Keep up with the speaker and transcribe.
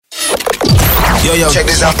Yo, check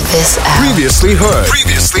this out. Previously heard.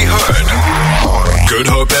 Good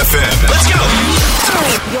Hope FM. Let's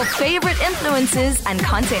go. Your favorite influencers and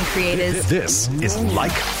content creators. This is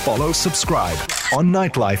Like, Follow, Subscribe on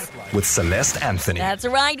Nightlife with Celeste Anthony. That's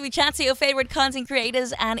right. We chat to your favorite content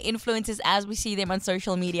creators and influencers as we see them on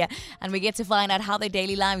social media. And we get to find out how their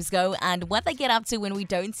daily lives go and what they get up to when we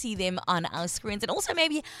don't see them on our screens. And also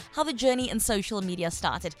maybe how the journey in social media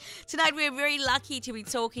started. Tonight, we're very lucky to be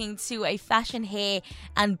talking to a fashion, hair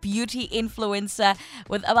and beauty influencer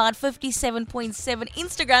with about 57.7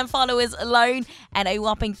 Instagram followers alone and a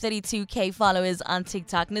whopping 32k followers on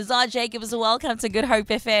TikTok. Nuzhah Jacobs, welcome to Good Hope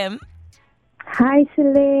FM. Hi,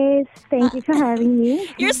 Celeste. Thank you for having me.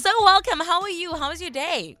 You're so welcome. How are you? How was your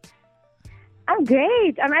day? I'm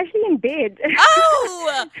great. I'm actually in bed.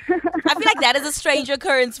 Oh! I feel like that is a strange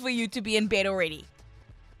occurrence for you to be in bed already.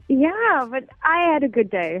 Yeah, but I had a good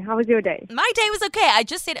day. How was your day? My day was okay. I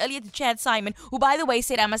just said earlier to Chad Simon, who, by the way,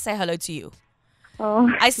 said I must say hello to you.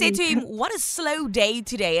 Oh, I said to him, what a slow day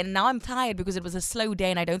today. And now I'm tired because it was a slow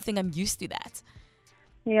day and I don't think I'm used to that.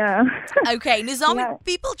 Yeah. Okay, Nuzhah, Yeah.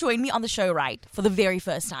 people join me on the show, right, for the very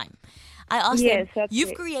first time. I asked Yes, them, that's you've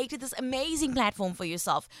it. created this amazing platform for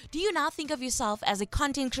yourself. Do you now think of yourself as a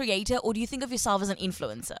content creator or do you think of yourself as an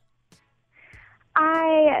influencer?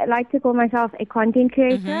 I like to call myself a content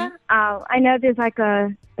creator. I know there's like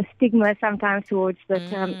a stigma sometimes towards the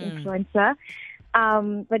term influencer.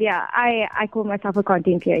 But yeah, I call myself a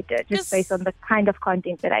content creator just based on the kind of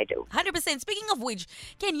content that I do. 100%. Speaking of which,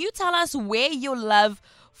 can you tell us where your love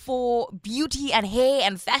for beauty and hair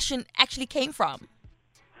and fashion actually came from?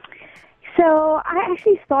 So I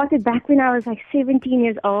actually started back when I was like 17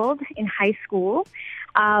 years old in high school.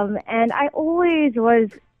 And I always was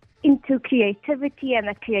into creativity and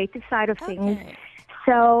the creative side of things.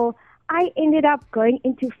 So I ended up going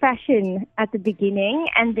into fashion at the beginning,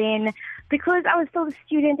 and then because I was still a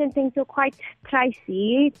student and things were quite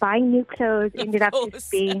pricey, buying new clothes ended up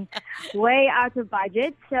just being way out of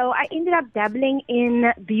budget. So I ended up dabbling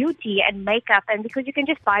in beauty and makeup, and because you can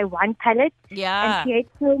just buy one palette and create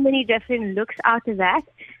so many different looks out of that,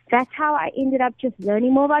 that's how I ended up just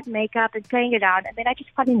learning more about makeup and playing around, and then I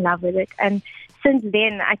just fell in love with it. And since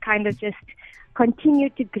then, I kind of just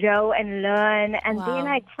continued to grow and learn, and then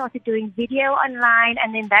I started doing video online,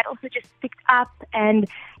 and then that also just picked up, and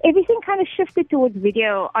everything kind of shifted towards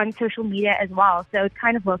video on social media as well, so it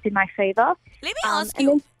kind of worked in my favor. Let me ask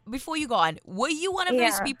you, before you go on, were you one of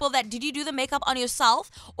those people that, did you do the makeup on yourself,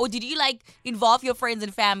 or did you like involve your friends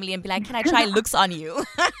and family and be like, can I try looks on you?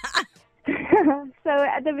 So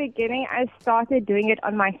at the beginning, I started doing it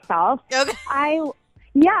on myself. Okay.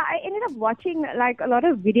 I ended up watching like a lot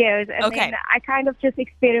of videos, and then I kind of just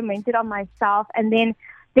experimented on myself. And then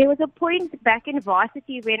there was a point back in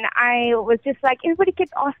varsity when I was just like, everybody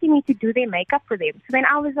kept asking me to do their makeup for them. So then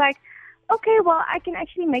I was like, okay, well, I can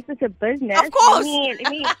actually make this a business. Of course.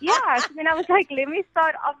 So then I was like, let me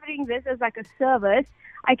start offering this as like a service.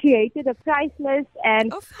 I created a price list,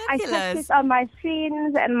 and I posted it on my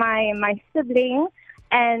friends and my siblings.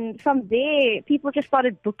 And from there, people just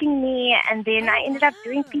started booking me, and then I ended up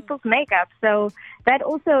doing people's makeup. So that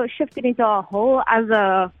also shifted into a whole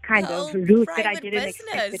other kind of route that I didn't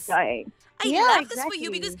expect it going. I love this for you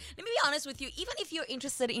because, let me be honest with you, even if you're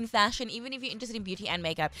interested in fashion, even if you're interested in beauty and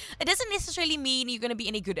makeup, it doesn't necessarily mean you're going to be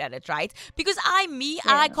any good at it, right? Because I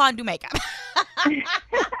can't do makeup.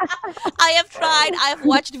 I have tried, I've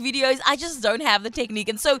watched videos, I just don't have the technique.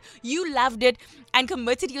 And so you loved it and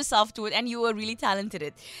committed yourself to it, and you were really talented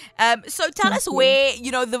at it. So tell us where,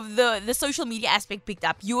 the social media aspect picked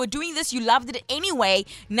up. You were doing this, you loved it anyway,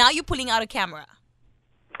 now you're pulling out a camera.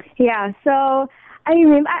 Yeah, so I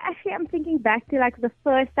remember, I'm thinking back to like the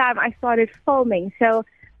first time I started filming. So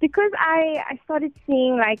because I started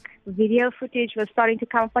seeing like video footage was starting to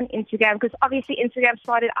come up on Instagram, because obviously Instagram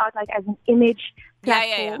started out like as an image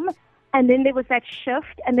platform. And then there was that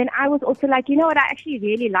shift. And then I was also like, you know what, I actually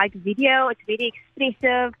really like video. It's very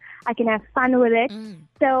expressive. I can have fun with it.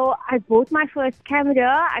 So I bought my first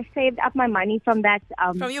camera. I saved up my money from that.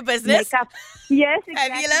 From your business? Makeup. Yes,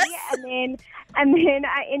 exactly. Fabulous. And then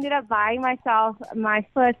I ended up buying myself my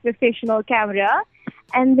first professional camera.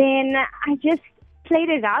 And then I just played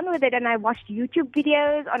around with it, and I watched YouTube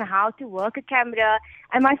videos on how to work a camera.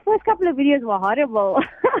 And my first couple of videos were horrible.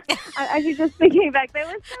 I was just thinking back, they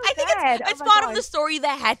were so bad. It's part of the story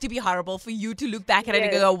that had to be horrible for you to look back at it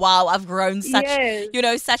and go, wow, I've grown such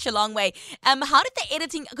a long way. How did the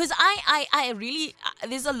editing, because I really,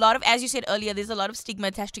 there's a lot of, as you said earlier, there's a lot of stigma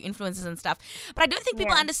attached to influencers and stuff. But I don't think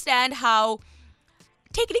people understand how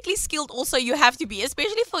technically skilled also you have to be,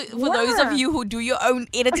 especially for those of you who do your own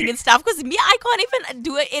editing and stuff. Because me, I can't even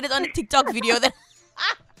do an edit on a TikTok video that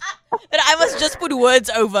I must just put words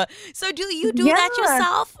over. So do you do that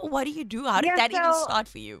yourself? What do you do? How did that even start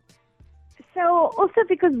for you? So also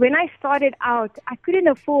because when I started out, I couldn't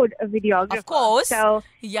afford a videographer. Of course. So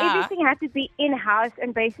everything had to be in-house.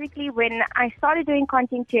 And basically when I started doing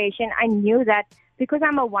content creation, I knew that because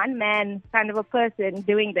I'm a one-man kind of a person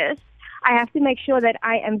doing this, I have to make sure that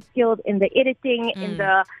I am skilled in the editing, in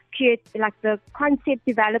the the concept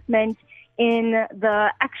development, in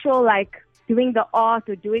the actual doing the art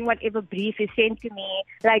or doing whatever brief is sent to me.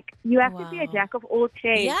 Like, you have to be a jack of all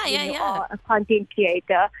trades when you are a content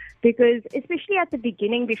creator, because especially at the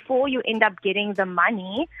beginning, before you end up getting the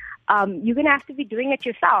money, you're going to have to be doing it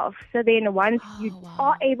yourself. So then once you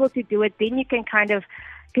are able to do it, then you can kind of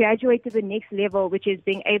graduate to the next level, which is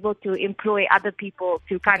being able to employ other people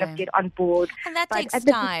to kind of get on board. And that takes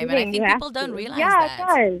time, and I think people don't realize that.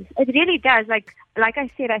 Yeah, it does. It really does. Like I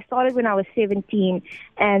said, I started when I was 17,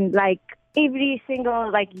 and every single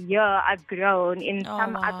year I've grown in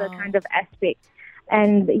some other kind of aspect.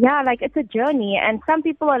 And it's a journey, and some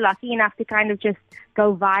people are lucky enough to kind of just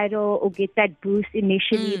go viral or get that boost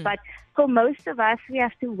initially. But for most of us, we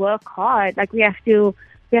have to work hard. We have to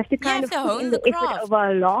kind of put in the effort over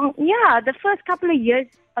a the first couple of years,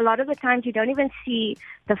 a lot of the times you don't even see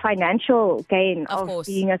the financial gain of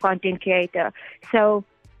being a content creator. So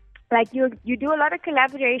you do a lot of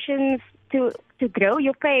collaborations to grow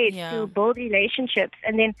your page, to build relationships,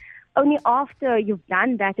 and then only after you've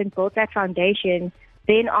done that and built that foundation,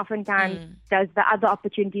 then oftentimes does the other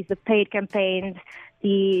opportunities, the paid campaigns,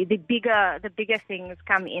 the bigger things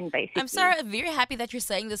come in, basically. I'm very happy that you're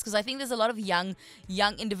saying this, because I think there's a lot of young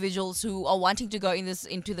individuals who are wanting to go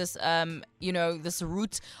into this this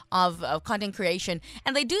route of content creation,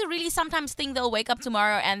 and they do really sometimes think they'll wake up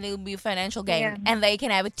tomorrow and there'll be a financial gain, and they can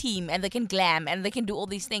have a team, and they can glam, and they can do all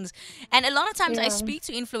these things. And a lot of times I speak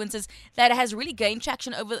to influencers that has really gained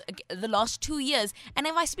traction over the last 2 years, and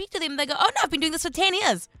if I speak to them, they go, "Oh no, I've been doing this for 10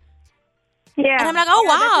 years." Yeah, and I'm like, "Oh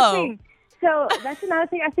wow." So that's another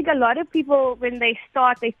thing. I think a lot of people, when they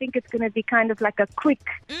start, they think it's going to be kind of like a quick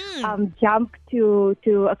jump to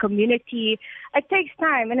a community. It takes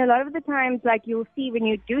time. And a lot of the times, you'll see when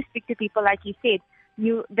you do speak to people, like you said,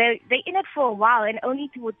 they're in it for a while, and only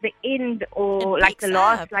towards the end or the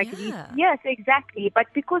last yes, exactly. But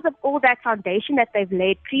because of all that foundation that they've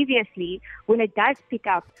laid previously, when it does pick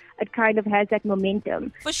up, it kind of has that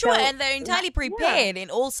momentum. For sure, and they're entirely prepared in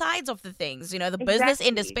all sides of the things, the business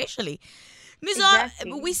end especially.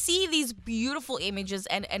 Nuzhah, we see these beautiful images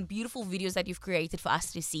and beautiful videos that you've created for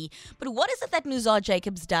us to see. But what is it that Nuzhah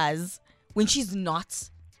Jacobs does when she's not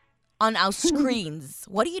on our screens?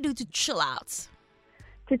 What do you do to chill out?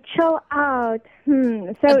 To chill out.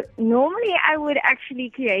 So normally I would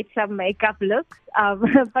actually create some makeup looks,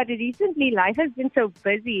 but recently life has been so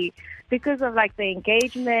busy because of the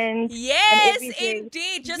engagement. Yes,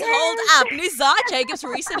 indeed. Just hold up. Nuzhah Jacobs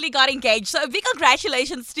recently got engaged. So big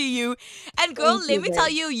congratulations to you. And girl, let me tell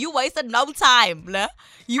you, you wasted no time.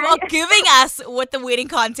 You are giving us with the wedding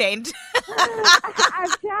content. I'm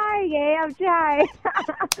trying, I'm trying.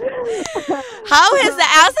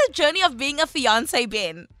 How's the journey of being a fiance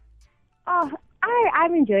been? Oh,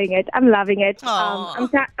 I'm enjoying it. I'm loving it.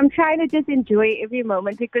 I'm trying to just enjoy every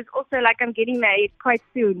moment, because also I'm getting married quite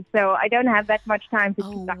soon, so I don't have that much time to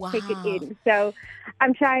take it in. So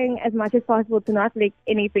I'm trying as much as possible to not let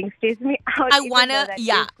anything stress me out.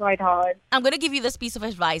 It's quite hard. I'm gonna give you this piece of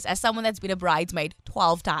advice as someone that's been a bridesmaid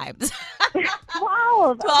 12 times.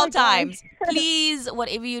 Wow, 12 times. Please,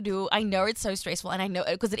 whatever you do, I know it's so stressful, and I know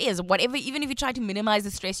because it is. Even if you try to minimize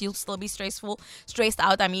the stress, you'll still be stressed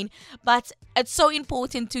out. But it's so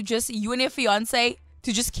important to just you and your fiance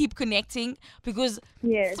to just keep connecting, because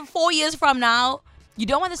 4 years from now, you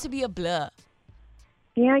don't want this to be a blur.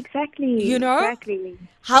 Yeah, exactly. Exactly.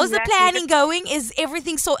 How's the planning going? Is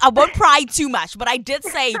everything so? I won't pry too much, but I did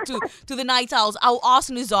say to the night owls, I'll ask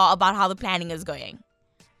Nuzhah about how the planning is going.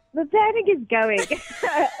 The planning is going.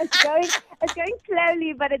 It's going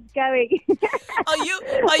slowly, but it's going. Are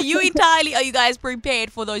you guys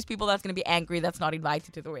prepared for those people that's going to be angry that's not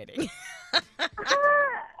invited to the wedding?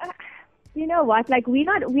 You know what?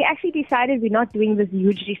 We actually decided we're not doing this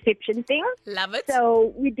huge reception thing. Love it.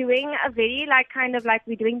 So we're doing a very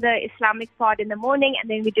we're doing the Islamic part in the morning, and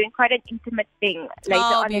then we're doing quite an intimate thing later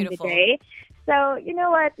on in the day. So you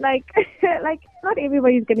know what? Not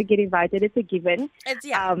everybody's gonna get invited. It's a given. And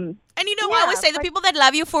I always say the people that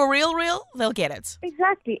love you for real, they'll get it.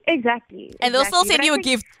 Exactly. And they'll still send you a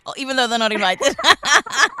gift, even though they're not invited.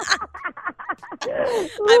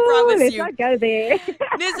 I promise let's you. not go there.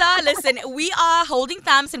 Nuzhah, listen, we are holding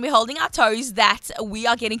thumbs and we're holding our toes that we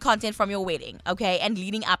are getting content from your wedding, okay? And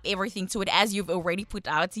leading up everything to it as you've already put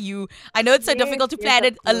out. I know it's so difficult to plan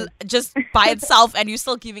it just by itself, and you're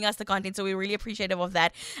still giving us the content, so we're really appreciative of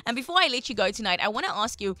that. And before I let you go tonight, I want to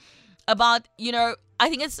ask you about, I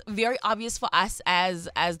think it's very obvious for us as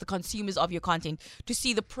the consumers of your content to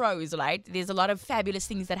see the pros, right? There's a lot of fabulous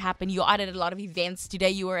things that happen. You're out at a lot of events. Today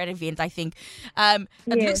you were at an event, I think. It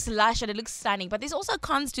looks lush and it looks stunning, but there's also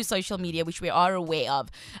cons to social media, which we are aware of.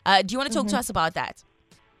 Do you want to talk to us about that?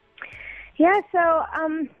 Yeah, so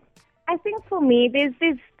I think for me, there's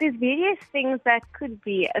various things that could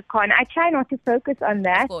be a con. I try not to focus on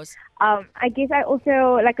that. Of course. I guess I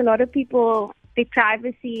also, like a lot of people, the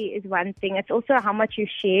privacy is one thing. It's also how much you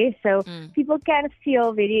share. So people can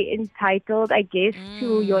feel very entitled, I guess,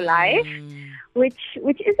 to your life, which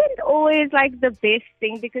isn't always like the best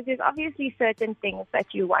thing, because there's obviously certain things that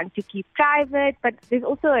you want to keep private, but there's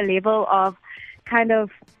also a level of kind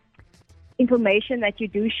of information that you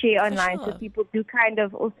do share online. Sure. So people do kind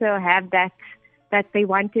of also have that they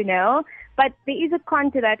want to know. But there is a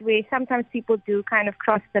con to that where sometimes people do kind of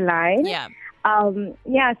cross the line. Yeah.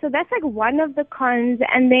 So that's like one of the cons.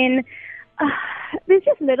 And then there's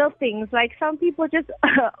just little things. Like some people just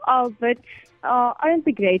aren't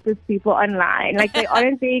the greatest people online. Like they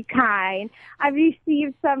aren't very kind. I've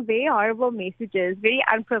received some very horrible messages, very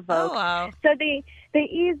unprovoked. Oh, wow. So there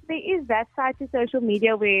is that side to social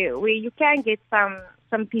media where you can get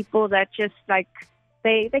some people that just like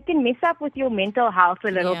they can mess up with your mental health a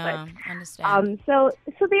little bit. I understand. So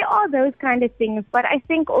there are those kind of things, but I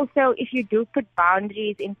think also if you do put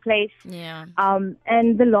boundaries in place,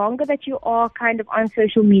 and the longer that you are kind of on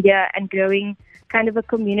social media and growing kind of a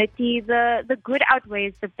community, the good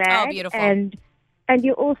outweighs the bad. Oh, beautiful. And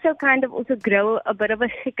you also kind of also grow a bit of a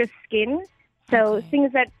thicker skin. So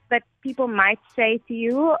things that people might say to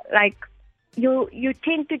you, like, you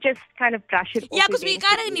tend to just kind of brush it off. Yeah, because we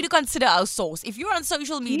kind of need to consider our source. If you're on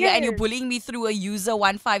social media and you're bullying me through a user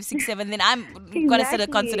 1567, then I'm going to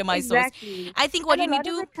consider my source. I think what you need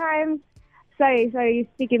to... Sorry, you're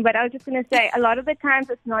speaking, but I was just going to say, a lot of the times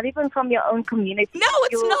it's not even from your own community. No,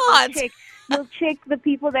 it's not. You'll check the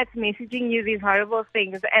people that's messaging you these horrible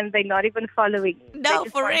things, and they're not even following you. No,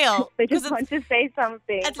 for real. They just want to say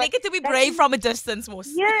something. It's like it to be brave from a distance,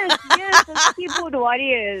 most. Yes, those keyboard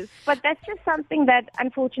warriors. But that's just something that,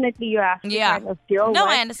 unfortunately, you have to kind of deal with. No,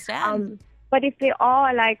 I understand. But if there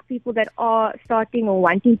are like people that are starting or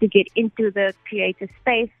wanting to get into the creative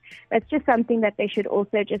space, that's just something that they should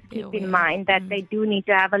also just keep in mind, that they do need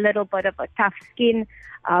to have a little bit of a tough skin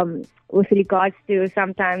with regards to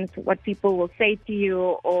sometimes what people will say to you,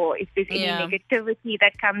 or if there's any negativity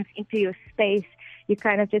that comes into your space, you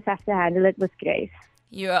kind of just have to handle it with grace.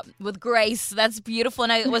 Yeah, with grace. That's beautiful.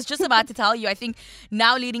 And I was just about to tell you, I think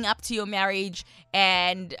now leading up to your marriage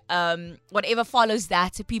and whatever follows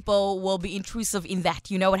that, people will be intrusive in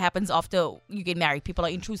that. You know what happens after you get married? People are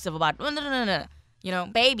intrusive about, no.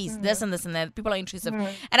 Babies, this and this and that. People are intrusive.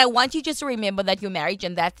 And I want you just to remember that your marriage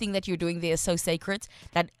and that thing that you're doing there is so sacred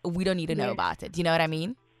that we don't need to know about it. You know what I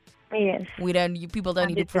mean? Yes. People don't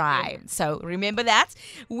need to pry. So remember that.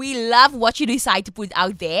 We love what you decide to put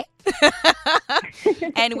out there.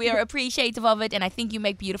 And we are appreciative of it. And I think you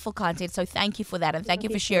make beautiful content. So thank you for that. And thank you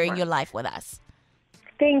for sharing your life with us.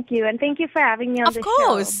 Thank you. And thank you for having me on the show. Of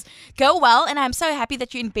course. Go well. And I'm so happy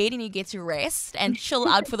that you're in bed and you get to rest and chill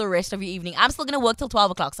out for the rest of your evening. I'm still going to work till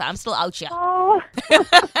 12 o'clock. So I'm still out here. Oh,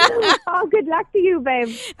 good luck to you, babe.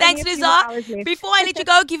 Thanks, Nuzhah. Before I let you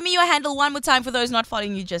go, give me your handle one more time for those not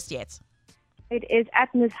following you just yet. It is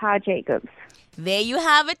at Nuzhah Jacobs. There you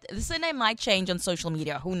have it. The surname might change on social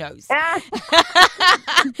media. Who knows?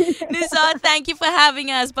 Nuzhah, thank you for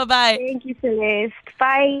having us. Bye-bye. Thank you, Celeste.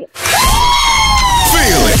 Bye.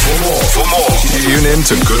 Feel it. For more, tune in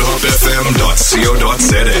to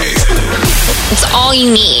goodhopefm.co.za. It's all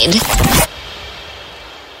you need.